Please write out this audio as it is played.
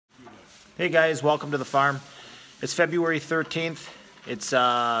Hey guys, welcome to the farm. It's February 13th. It's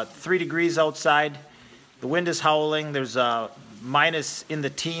 3 degrees outside. The wind is howling. There's minus in the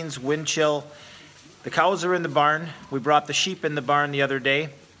teens wind chill. The cows are in the barn. We brought the sheep in the barn the other day.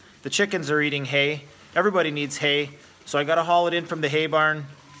 The chickens are eating hay. Everybody needs hay. So I got to haul it in from the hay barn,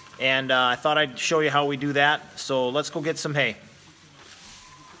 and I thought I'd show you how we do that. So let's go get some hay.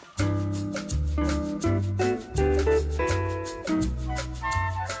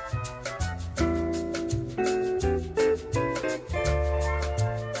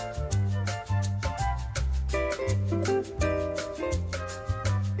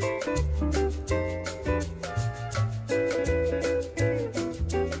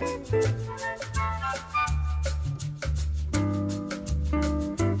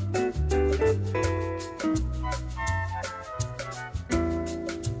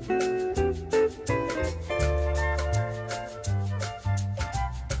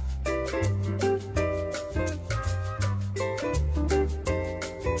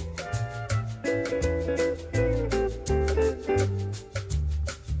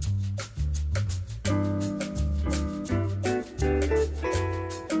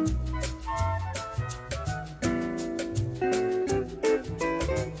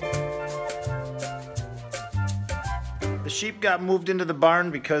 The sheep got moved into the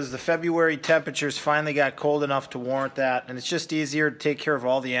barn because the February temperatures finally got cold enough to warrant that, and it's just easier to take care of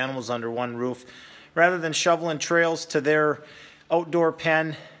all the animals under one roof rather than shoveling trails to their outdoor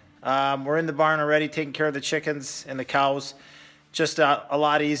pen. We're in the barn already taking care of the chickens and the cows. Just a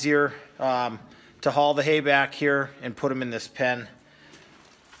lot easier to haul the hay back here and put them in this pen.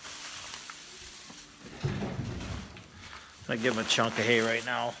 I give them a chunk of hay right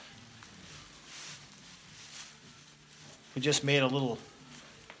now. We just made a little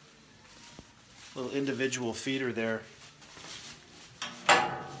individual feeder there.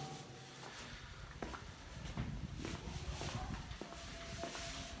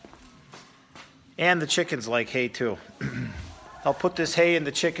 And the chickens like hay too. I'll put this hay in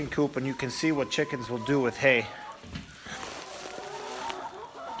the chicken coop and you can see what chickens will do with hay.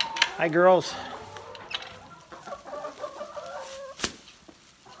 Hi girls.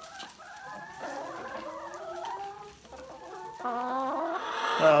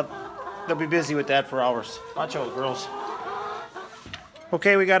 They'll be busy with that for hours. Watch out, girls.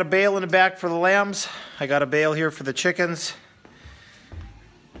 Okay, we got a bale in the back for the lambs. I got a bale here for the chickens.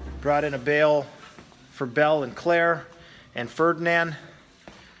 Brought in a bale for Belle and Claire and Ferdinand.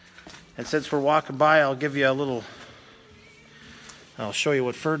 And since we're walking by, I'll give you a little... I'll show you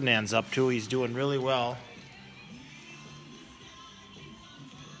what Ferdinand's up to. He's doing really well.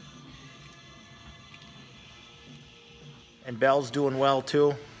 And Belle's doing well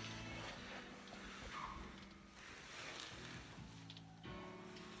too.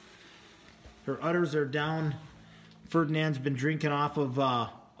 Her udders are down. Ferdinand's been drinking off of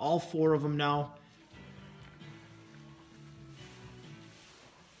all 4 of them now.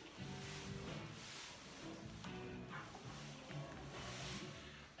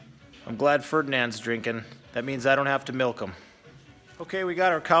 I'm glad Ferdinand's drinking. That means I don't have to milk him. Okay, we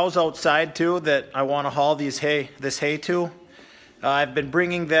got our cows outside too that I want to haul this hay to. I've been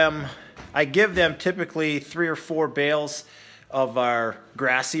bringing them, I give them typically 3 or 4 bales of our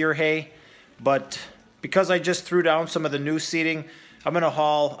grassier hay, but because I just threw down some of the new seeding, I'm going to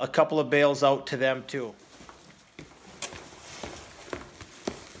haul a couple of bales out to them too.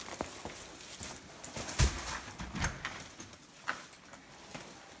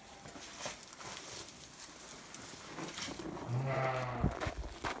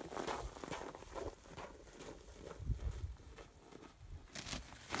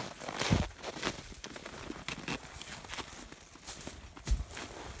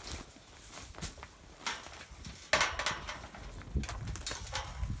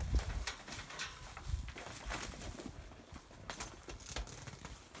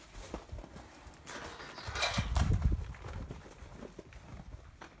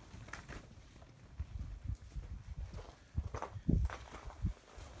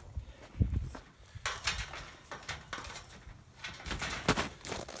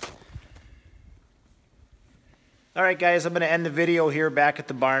 Alright guys, I'm going to end the video here back at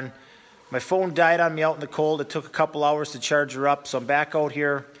the barn. My phone died on me out in the cold. It took a couple hours to charge her up, so I'm back out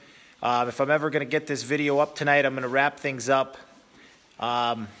here. If I'm ever going to get this video up tonight, I'm going to wrap things up.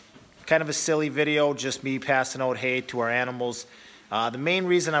 Kind of a silly video, just me passing out hay to our animals. The main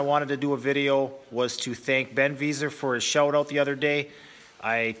reason I wanted to do a video was to thank Ben Vieser for his shout out the other day.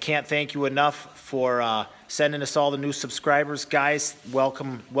 I can't thank you enough for sending us all the new subscribers. Guys,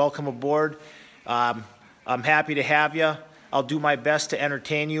 welcome aboard. I'm happy to have you. I'll do my best to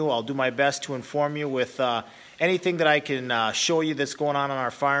entertain you. I'll do my best to inform you with anything that I can show you that's going on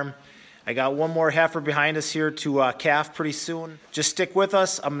our farm. I got one more heifer behind us here to calf pretty soon. Just stick with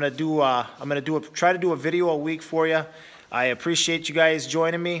us. I'm gonna try to do a video a week for you. I appreciate you guys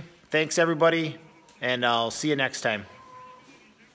joining me. Thanks everybody, and I'll see you next time.